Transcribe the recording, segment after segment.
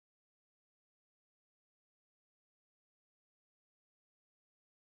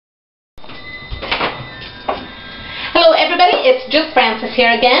it's just Frances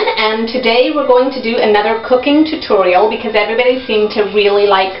here again, and today we're going to do another cooking tutorial because everybody seemed to really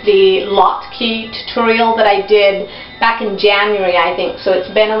like the latke tutorial that I did back in January, I think. So it's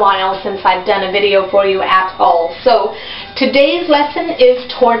been a while since I've done a video for you at all. So today's lesson is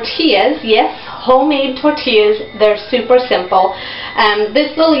tortillas. Yes, homemade tortillas. They're super simple.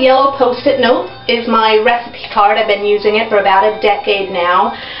 This little yellow post-it note is my recipe card. I've been using it for about a decade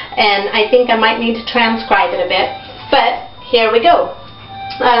now, and I think I might need to transcribe it a bit. But here we go.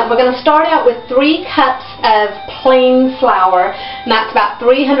 We're going to start out with 3 cups of plain flour, and that's about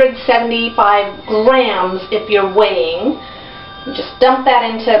 375 grams if you're weighing. Just dump that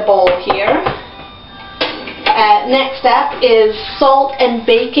into a bowl here. Next up is salt and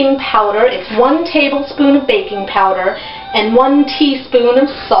baking powder. It's 1 tablespoon of baking powder and 1 teaspoon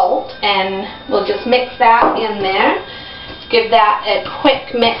of salt, and we'll just mix that in there. Give that a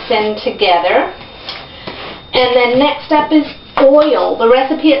quick mix in together. And then next up is oil. The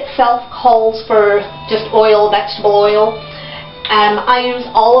recipe itself calls for just oil, vegetable oil. I use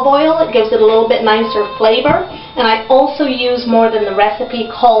olive oil. It gives it a little bit nicer flavor. And I also use more than the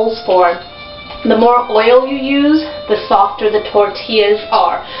recipe calls for. The more oil you use, the softer the tortillas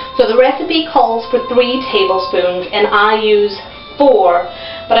are. So the recipe calls for 3 tablespoons, and I use 4.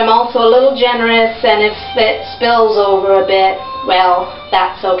 But I'm also a little generous, and if it spills over a bit, well,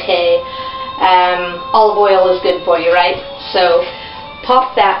 that's okay. Olive oil is good for you, right? So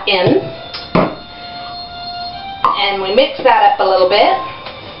pop that in, and we mix that up a little bit.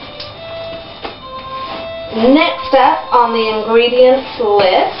 Next up on the ingredients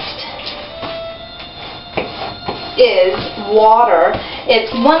list is water.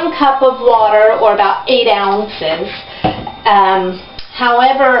 It's 1 cup of water, or about 8 ounces.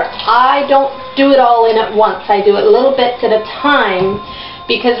 However, I don't do it all in at once. I do it little bits at a time,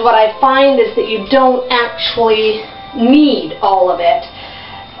 because what I find is that you don't actually need all of it.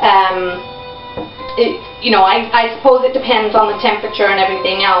 I suppose it depends on the temperature and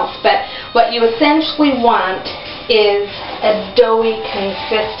everything else, but what you essentially want is a doughy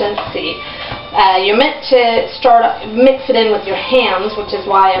consistency. You're meant to mix it in with your hands, which is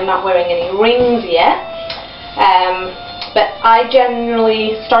why I'm not wearing any rings yet. But I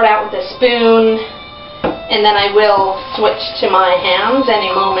generally start out with a spoon, and then I will switch to my hands any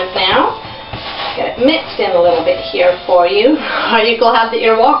moment now. Get it mixed in a little bit here for you. Are you glad that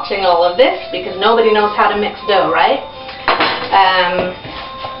you're watching all of this? Because nobody knows how to mix dough, right?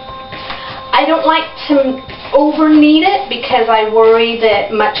 I don't like to over-knead it, because I worry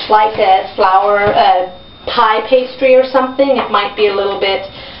that, much like a flour pie pastry or something, it might be a little bit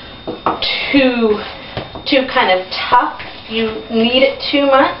too kind of tough. You knead it too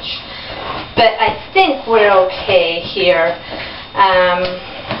much. But I think we're okay here.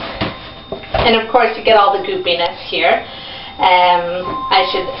 And of course you get all the goopiness here. I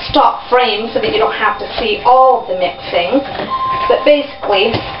should stop frame so that you don't have to see all of the mixing. But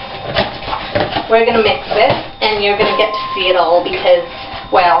basically, we're going to mix it, and you're going to get to see it all because,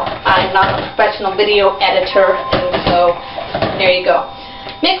 well, I'm not a professional video editor, and so there you go.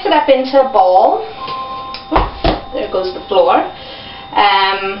 Mix it up into a bowl. Oops, there goes the floor.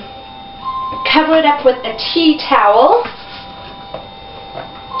 Cover it up with a tea towel,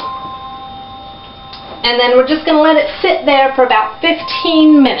 and then we're just going to let it sit there for about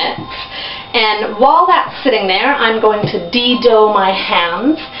 15 minutes. And while that's sitting there, I'm going to de-dough my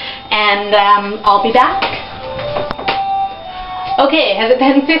hands, and I'll be back. Okay, has it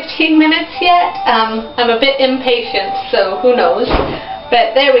been 15 minutes yet? I'm a bit impatient, so who knows.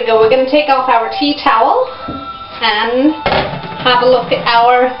 But there we go. We're going to take off our tea towel and have a look at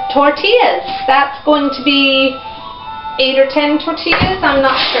our tortillas. That's going to be 8 or 10 tortillas. I'm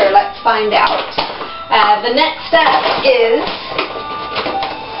not sure. Let's find out. The next step is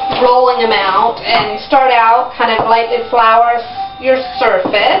rolling them out, and start out kind of lightly flour your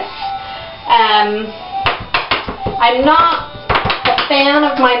surface. I'm not a fan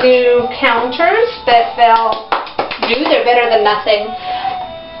of my new counters, but they'll do. They're better than nothing.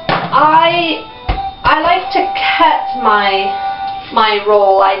 I like to cut my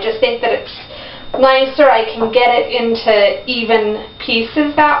roll. I just think that it's nicer. I can get it into even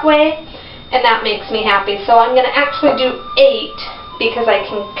pieces that way, and that makes me happy. So I'm going to actually do 8, because I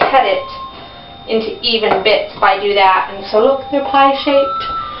can cut it into even bits if I do that. And so look, they're pie-shaped.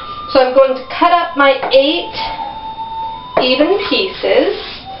 So I'm going to cut up my 8 even pieces,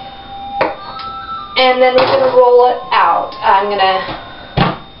 and then we're going to roll it out. I'm going to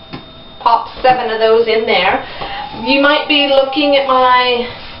pop 7 of those in there. You might be looking at my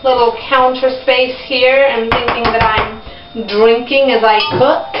little counter space here and thinking that I'm drinking as I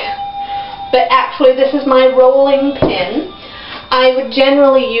cook, but actually this is my rolling pin. I would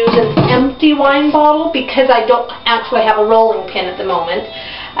generally use an empty wine bottle because I don't actually have a rolling pin at the moment.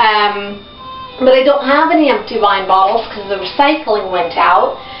 But I don't have any empty wine bottles because the recycling went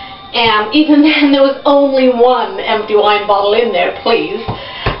out. And even then there was only one empty wine bottle in there, please.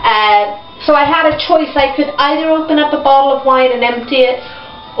 So I had a choice. I could either open up a bottle of wine and empty it,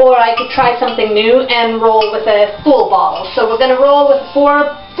 or I could try something new and roll with a full bottle. So we're going to roll with a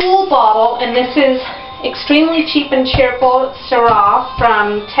full bottle, and this is Extremely Cheap and Cheerful Syrah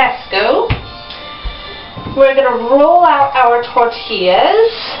from Tesco. We're going to roll out our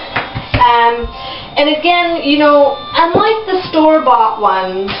tortillas. And again, you know, unlike the store-bought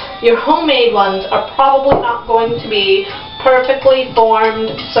ones, your homemade ones are probably not going to be perfectly formed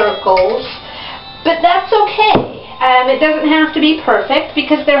circles, but that's okay. It doesn't have to be perfect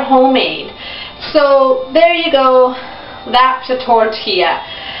because they're homemade. So there you go, that's a tortilla.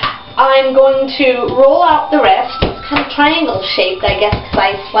 I'm going to roll out the rest. It's kind of triangle shaped, I guess, because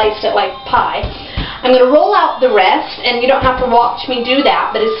I sliced it like pie. I'm going to roll out the rest, and you don't have to watch me do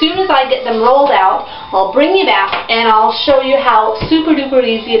that, but as soon as I get them rolled out, I'll bring you back and I'll show you how super duper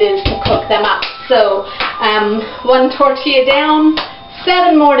easy it is to cook them up. So, one tortilla down,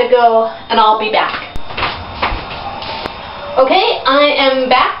 7 more to go, and I'll be back. Okay, I am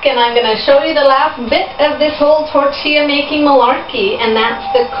back, and I'm going to show you the last bit of this whole tortilla making malarkey, and that's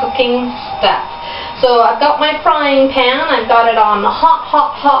the cooking stuff. So I've got my frying pan, I've got it on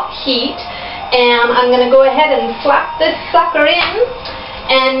hot heat, and I'm going to go ahead and slap this sucker in.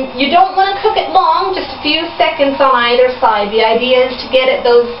 And you don't want to cook it long, just a few seconds on either side. The idea is to get at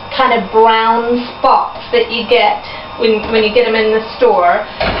those kind of brown spots that you get when you get them in the store.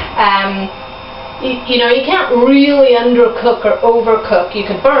 You know, you can't really undercook or overcook. You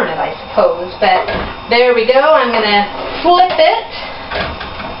could burn it, I suppose. But there we go. I'm going to flip it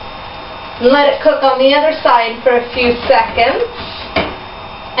and let it cook on the other side for a few seconds.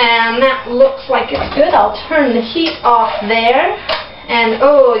 And that looks like it's good. I'll turn the heat off there. And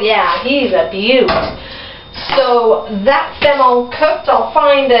oh yeah, he's a beaut. So that's them all cooked. I'll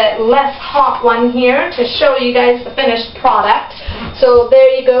find a less hot one here to show you guys the finished product. So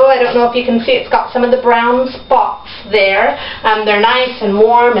there you go. I don't know if you can see, it's got some of the brown spots there. They're nice and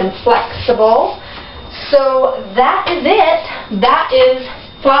warm and flexible. So that is it. That is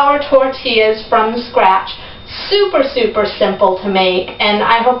flour tortillas from scratch. Super, super simple to make, and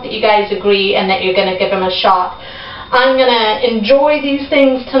I hope that you guys agree and that you're going to give them a shot. I'm going to enjoy these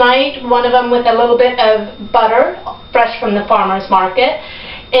things tonight, one of them with a little bit of butter, fresh from the farmer's market,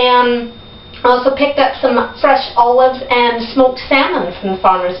 and I also picked up some fresh olives and smoked salmon from the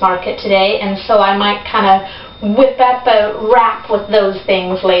farmer's market today, and so I might kind of whip up a wrap with those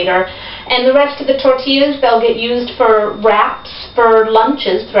things later. And the rest of the tortillas, they'll get used for wraps for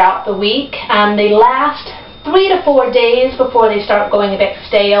lunches throughout the week. They last 3 to 4 days before they start going a bit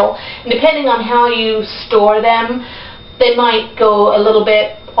stale. And depending on how you store them, they might go a little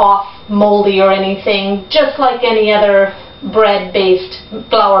bit off moldy or anything, just like any other bread-based,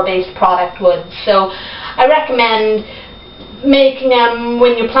 flour-based product would. So I recommend making them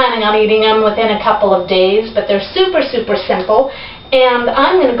when you're planning on eating them within a couple of days, but they're super, super simple. And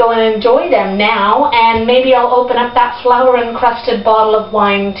I'm going to go and enjoy them now, and maybe I'll open up that flour-encrusted bottle of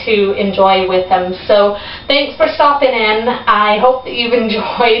wine to enjoy with them. So thanks for stopping in. I hope that you've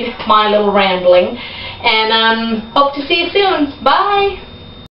enjoyed my little rambling, and hope to see you soon. Bye!